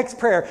 The next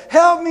prayer,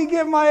 help me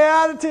get my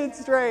attitude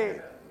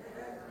straight.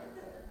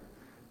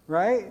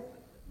 Right?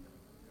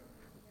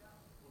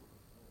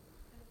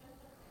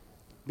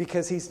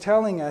 Because he's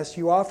telling us,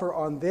 you offer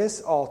on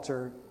this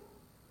altar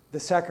the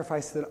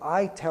sacrifice that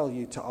I tell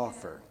you to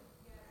offer.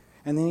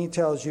 And then he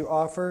tells you,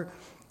 offer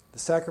the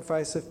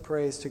sacrifice of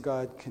praise to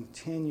God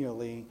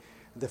continually.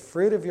 The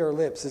fruit of your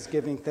lips is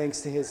giving thanks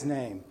to his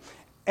name.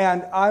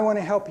 And I want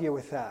to help you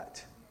with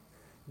that.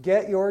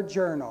 Get your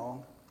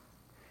journal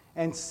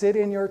and sit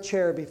in your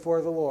chair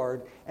before the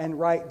Lord and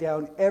write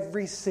down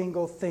every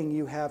single thing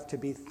you have to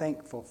be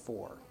thankful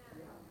for.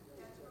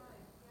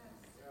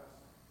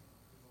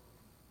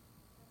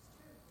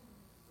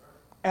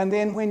 And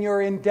then when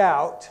you're in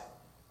doubt,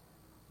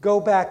 go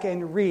back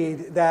and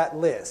read that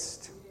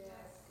list.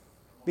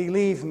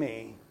 Believe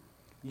me,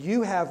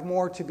 you have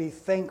more to be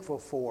thankful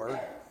for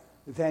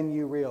than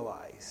you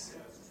realize.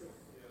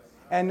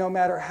 And no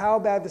matter how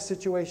bad the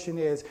situation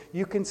is,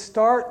 you can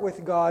start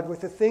with God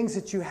with the things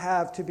that you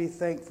have to be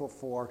thankful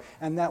for,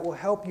 and that will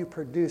help you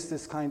produce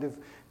this kind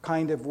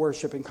of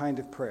worship and kind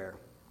of prayer.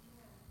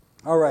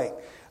 All right,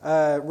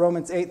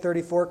 Romans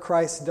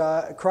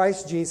 8:34,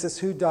 Christ Jesus,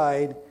 who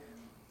died,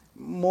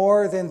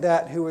 more than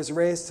that, who was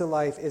raised to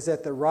life, is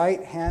at the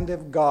right hand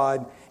of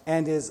God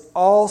and is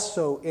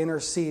also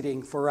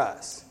interceding for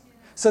us.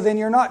 So then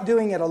you're not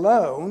doing it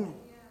alone.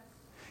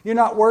 You're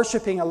not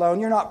worshiping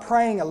alone. You're not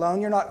praying alone.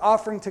 You're not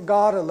offering to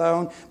God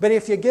alone. But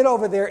if you get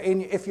over there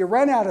and if you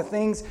run out of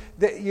things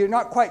that you're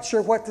not quite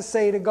sure what to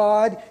say to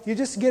God, you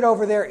just get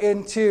over there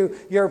into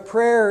your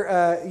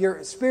prayer,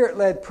 your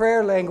spirit-led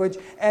prayer language,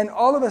 and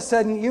all of a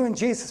sudden you and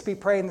Jesus be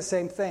praying the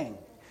same thing.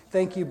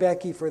 Thank you,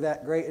 Becky, for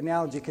that great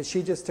analogy, because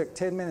she just took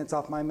 10 minutes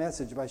off my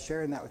message by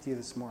sharing that with you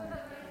this morning.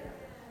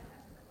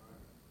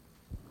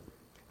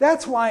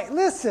 That's why,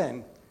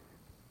 listen,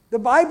 the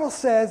Bible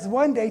says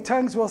one day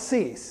tongues will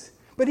cease.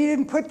 But he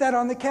didn't put that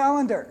on the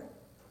calendar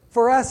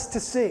for us to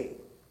see.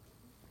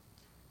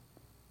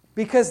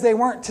 Because they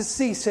weren't to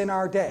cease in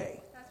our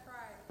day. That's right.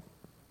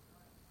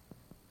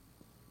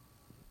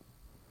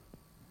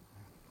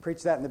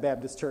 Preach that in the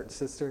Baptist church,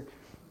 sister.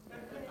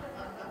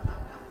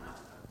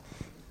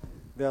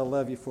 They'll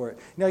love you for it.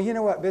 Now, you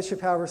know what Bishop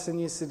Halverson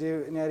used to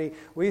do, Nettie?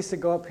 We used to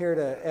go up here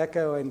to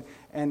Echo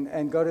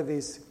and go to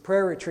these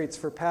prayer retreats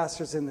for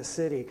pastors in the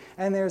city.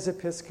 And there's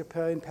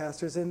Episcopalian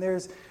pastors, and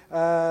there's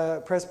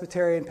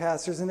Presbyterian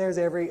pastors, and there's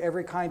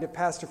every kind of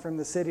pastor from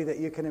the city that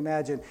you can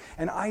imagine.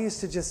 And I used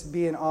to just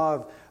be in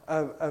awe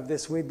of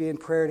this. We'd be in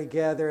prayer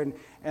together,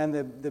 and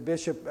the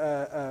bishop,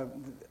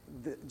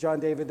 John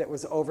David, that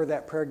was over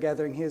that prayer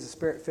gathering, he was a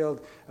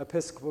spirit-filled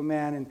Episcopal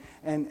man,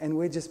 and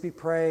we'd just be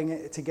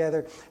praying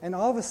together. And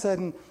all of a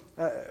sudden,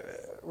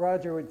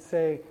 Roger would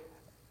say,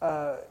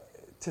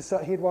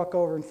 he'd walk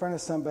over in front of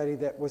somebody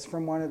that was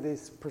from one of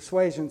these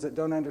persuasions that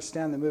don't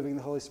understand the moving of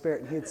the Holy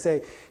Spirit,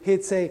 and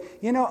he'd say,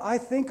 you know, I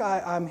think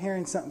I'm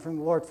hearing something from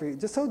the Lord for you.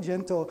 Just so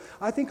gentle.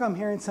 I think I'm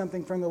hearing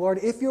something from the Lord.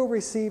 If you'll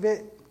receive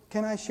it,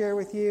 can I share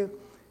with you?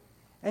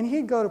 And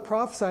he'd go to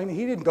prophesying.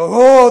 He didn't go,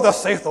 oh,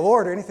 thus saith the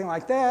Lord, or anything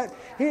like that.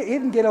 He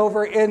didn't get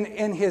over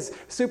in his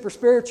super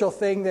spiritual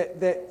thing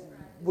that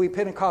we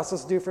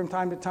Pentecostals do from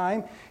time to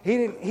time. He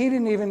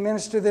didn't even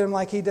minister to them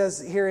like he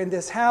does here in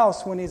this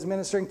house when he's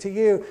ministering to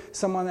you,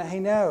 someone that he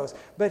knows.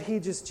 But he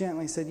just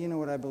gently said, you know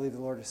what I believe the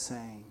Lord is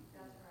saying.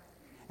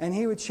 And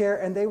he would share,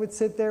 and they would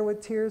sit there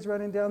with tears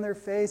running down their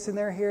face, and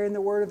they're hearing the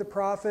word of the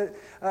prophet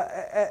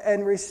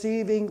and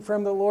receiving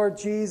from the Lord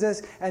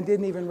Jesus, and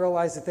didn't even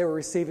realize that they were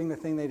receiving the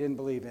thing they didn't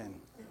believe in.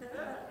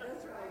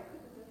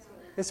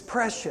 It's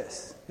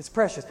precious. It's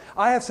precious.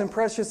 I have some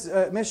precious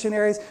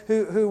missionaries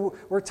who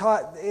were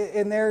taught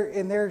in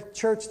their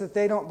church that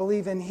they don't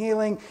believe in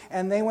healing,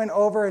 and they went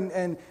over and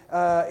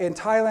in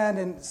Thailand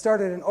and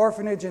started an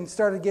orphanage and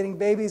started getting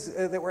babies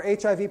that were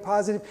HIV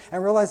positive,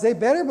 and realized they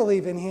better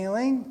believe in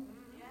healing.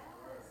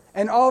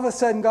 And all of a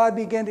sudden, God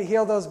began to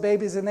heal those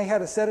babies, and they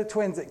had a set of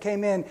twins that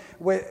came in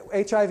with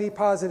HIV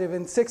positive.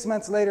 And 6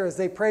 months later, as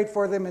they prayed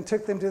for them and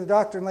took them to the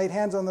doctor and laid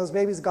hands on those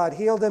babies, God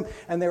healed them,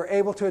 and they were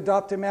able to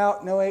adopt them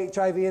out. No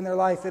HIV in their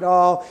life at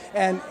all.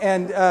 And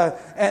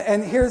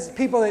here's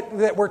people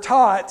that were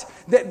taught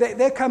that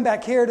they come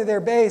back here to their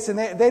base, and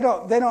they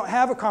don't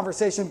have a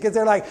conversation because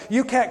they're like,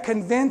 you can't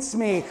convince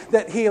me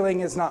that healing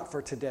is not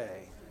for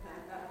today,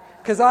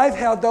 because I've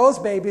held those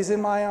babies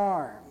in my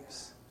arms.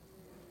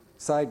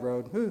 Side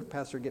road. Ooh,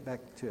 Pastor, get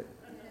back to it.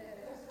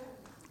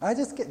 I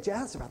just get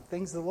jazzed about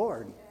things of the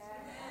Lord.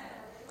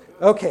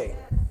 Okay.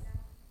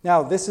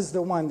 Now, this is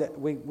the one that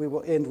we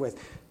will end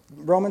with.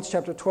 Romans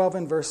chapter 12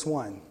 and verse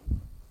 1.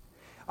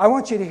 I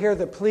want you to hear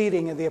the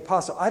pleading of the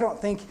apostle. I don't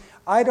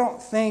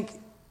think,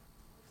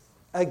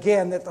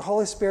 again, that the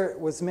Holy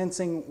Spirit was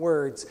mincing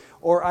words,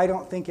 or I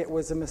don't think it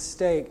was a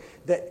mistake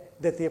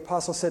that the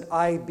apostle said,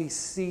 I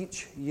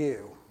beseech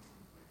you.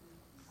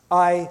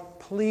 I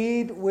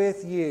plead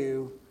with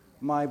you,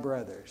 my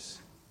brothers.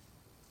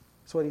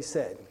 That's what he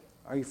said.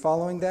 Are you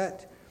following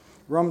that?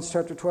 Romans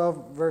chapter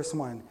 12, verse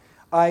 1.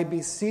 I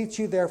beseech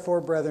you,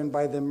 therefore, brethren,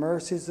 by the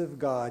mercies of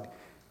God,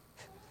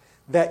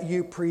 that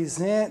you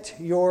present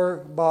your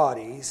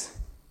bodies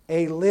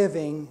a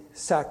living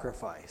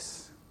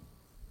sacrifice.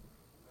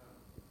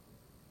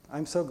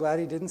 I'm so glad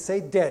he didn't say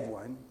dead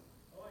one.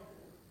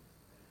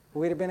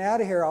 We'd have been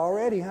out of here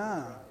already,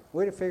 huh?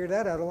 We'd have figured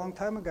that out a long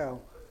time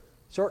ago.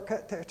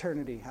 Shortcut to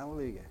eternity.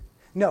 Hallelujah.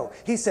 No,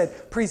 he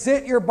said,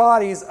 present your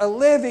bodies a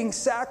living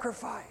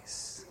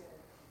sacrifice,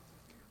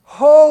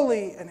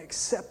 holy and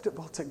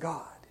acceptable to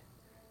God.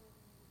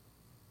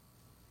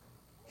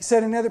 He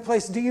said in another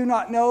place, do you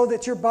not know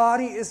that your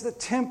body is the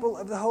temple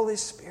of the Holy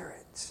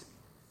Spirit?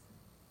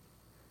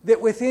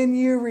 That within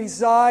you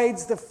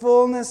resides the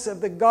fullness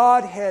of the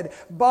Godhead,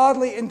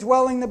 bodily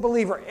indwelling the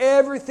believer.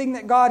 Everything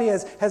that God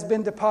is has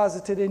been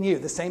deposited in you.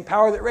 The same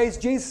power that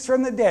raised Jesus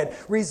from the dead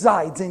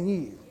resides in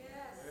you.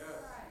 Yes.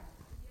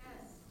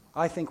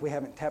 I think we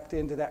haven't tapped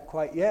into that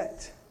quite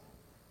yet.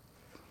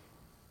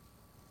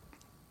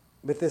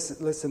 But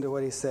listen to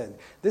what he said.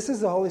 This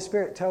is the Holy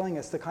Spirit telling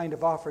us the kind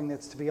of offering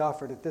that's to be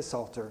offered at this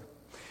altar.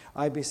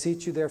 I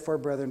beseech you, therefore,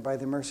 brethren, by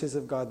the mercies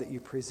of God, that you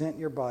present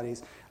your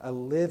bodies a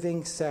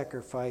living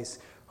sacrifice,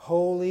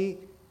 holy,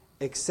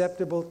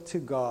 acceptable to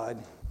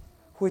God,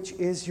 which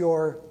is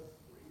your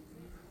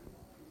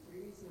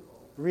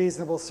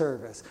reasonable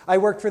service. I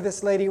worked for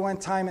this lady one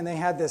time, and they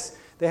had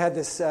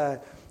this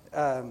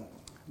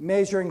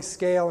measuring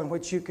scale in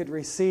which you could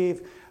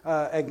receive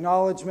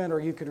acknowledgement, or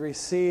you could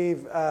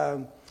receive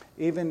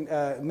even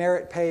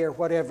merit pay or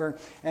whatever,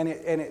 and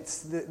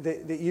it's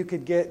that you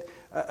could get.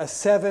 A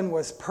 7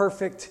 was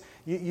perfect.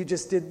 You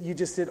just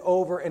did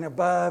over and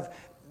above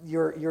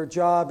your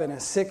job, and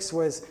a 6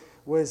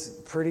 was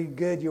pretty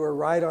good. You were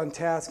right on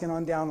task and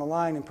on down the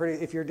line. And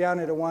if you're down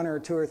at a 1 or a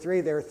 2 or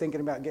 3, they were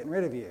thinking about getting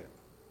rid of you.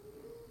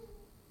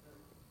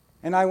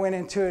 And I went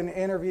into an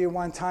interview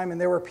one time, and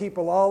there were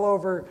people all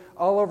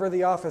over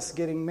the office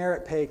getting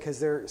merit pay because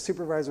their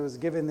supervisor was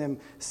giving them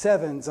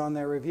 7s on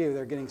their review.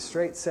 They're getting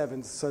straight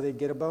 7s, so they'd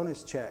get a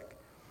bonus check.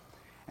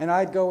 And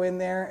I'd go in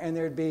there, and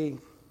there'd be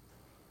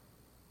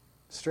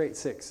straight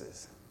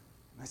 6s.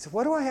 I said,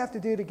 what do I have to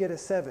do to get a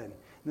 7? And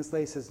this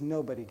lady says,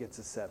 nobody gets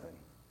a 7.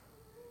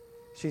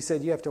 She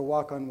said, you have to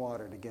walk on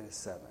water to get a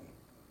 7.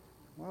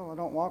 Well, I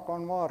don't walk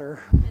on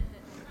water.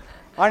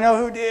 I know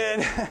who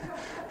did.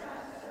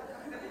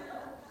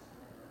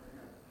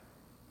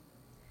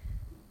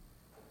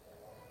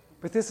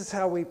 But this is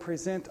how we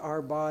present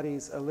our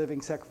bodies a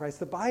living sacrifice.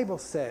 The Bible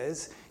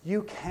says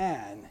you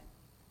can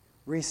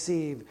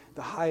receive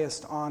the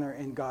highest honor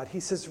in God. He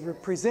says,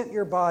 present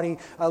your body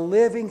a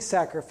living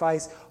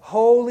sacrifice,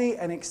 holy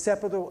and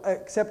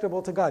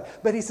acceptable to God.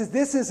 But he says,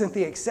 this isn't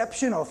the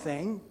exceptional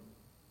thing.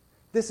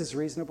 This is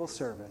reasonable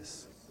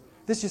service.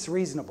 This is just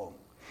reasonable.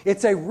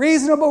 It's a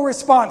reasonable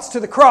response to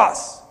the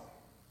cross.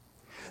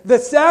 The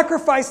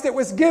sacrifice that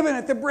was given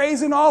at the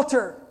brazen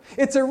altar.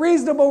 It's a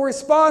reasonable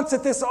response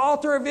at this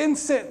altar of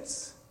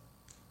incense.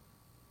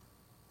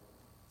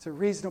 It's a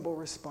reasonable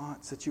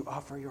response that you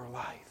offer your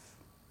life.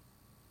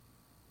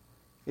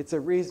 It's a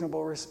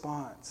reasonable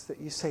response that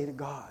you say to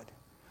God,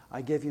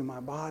 I give you my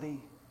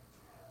body.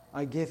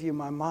 I give you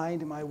my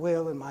mind and my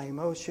will and my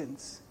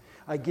emotions.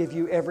 I give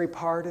you every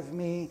part of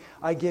me.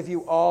 I give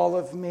you all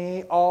of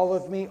me, all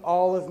of me,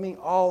 all of me,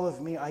 all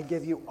of me. I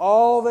give you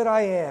all that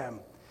I am.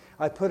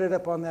 I put it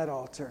up on that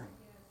altar.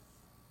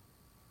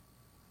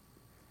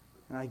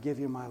 And I give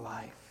you my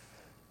life.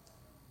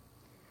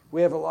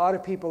 We have a lot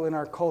of people in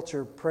our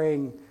culture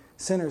praying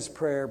sinner's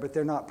prayer, but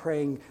they're not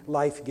praying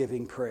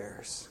life-giving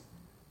prayers.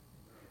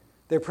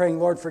 They're praying,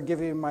 Lord, forgive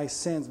me my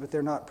sins, but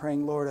they're not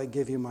praying, Lord, I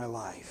give you my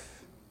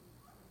life.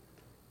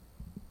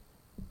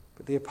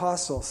 But the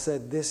apostle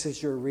said, this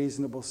is your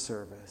reasonable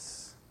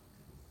service.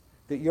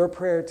 That your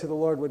prayer to the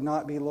Lord would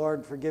not be,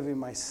 Lord, forgive me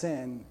my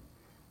sin.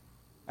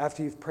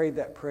 After you've prayed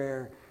that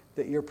prayer,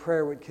 that your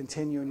prayer would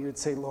continue and you would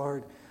say,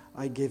 Lord,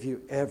 I give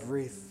you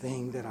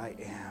everything that I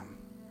am.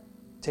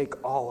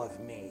 Take all of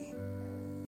me.